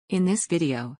In this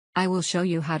video, I will show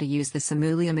you how to use the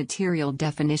Simulia Material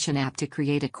Definition app to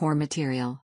create a core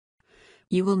material.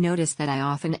 You will notice that I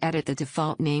often edit the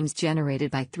default names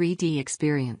generated by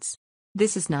 3DEXPERIENCE.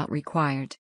 This is not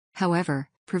required. However,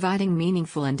 providing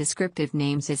meaningful and descriptive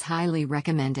names is highly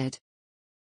recommended.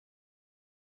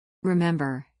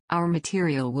 Remember, our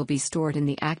material will be stored in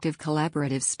the active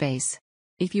collaborative space.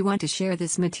 If you want to share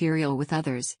this material with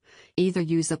others, either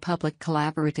use a public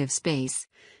collaborative space,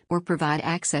 or provide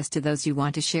access to those you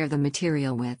want to share the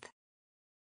material with.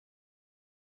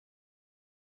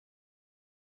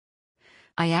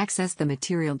 I access the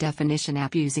Material Definition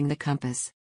app using the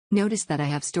compass. Notice that I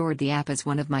have stored the app as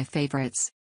one of my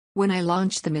favorites. When I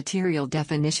launch the Material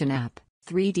Definition app,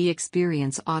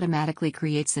 3DEXPERIENCE automatically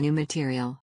creates a new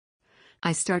material.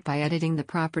 I start by editing the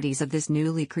properties of this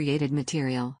newly created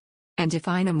material and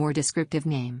define a more descriptive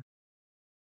name.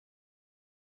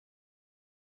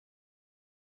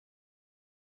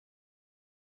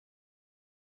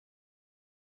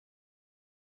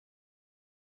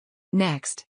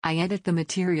 Next, I edit the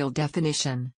material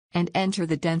definition and enter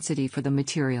the density for the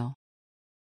material.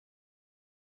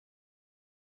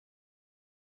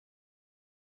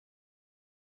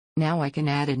 Now I can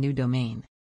add a new domain.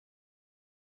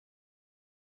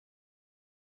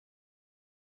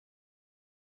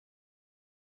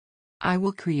 I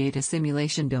will create a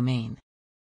simulation domain.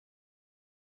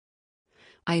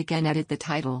 I again edit the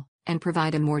title and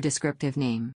provide a more descriptive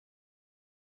name.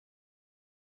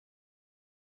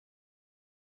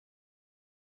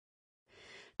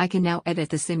 I can now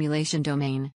edit the simulation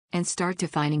domain and start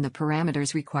defining the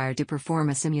parameters required to perform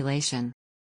a simulation.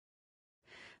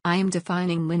 I am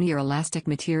defining linear elastic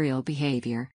material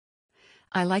behavior.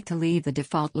 I like to leave the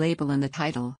default label in the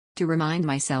title to remind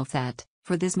myself that,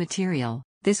 for this material,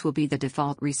 this will be the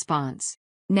default response.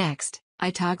 Next,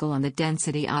 I toggle on the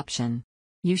density option.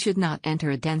 You should not enter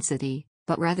a density,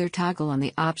 but rather toggle on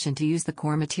the option to use the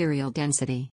core material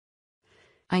density.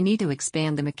 I need to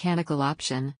expand the mechanical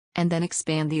option, and then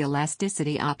expand the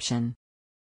elasticity option.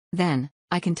 Then,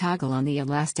 I can toggle on the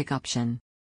elastic option.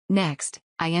 Next,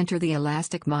 I enter the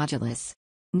elastic modulus.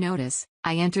 Notice,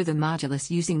 I enter the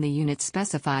modulus using the unit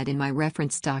specified in my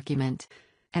reference document,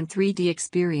 and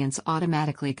 3DEXPERIENCE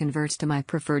automatically converts to my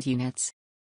preferred units.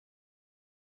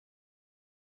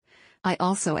 I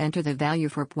also enter the value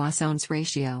for Poisson's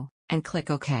ratio, and click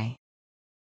OK.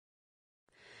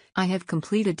 I have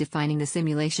completed defining the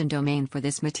simulation domain for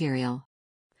this material.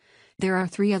 There are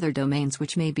 3 other domains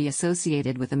which may be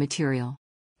associated with the material.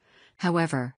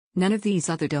 However, none of these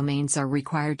other domains are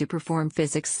required to perform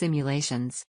physics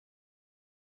simulations.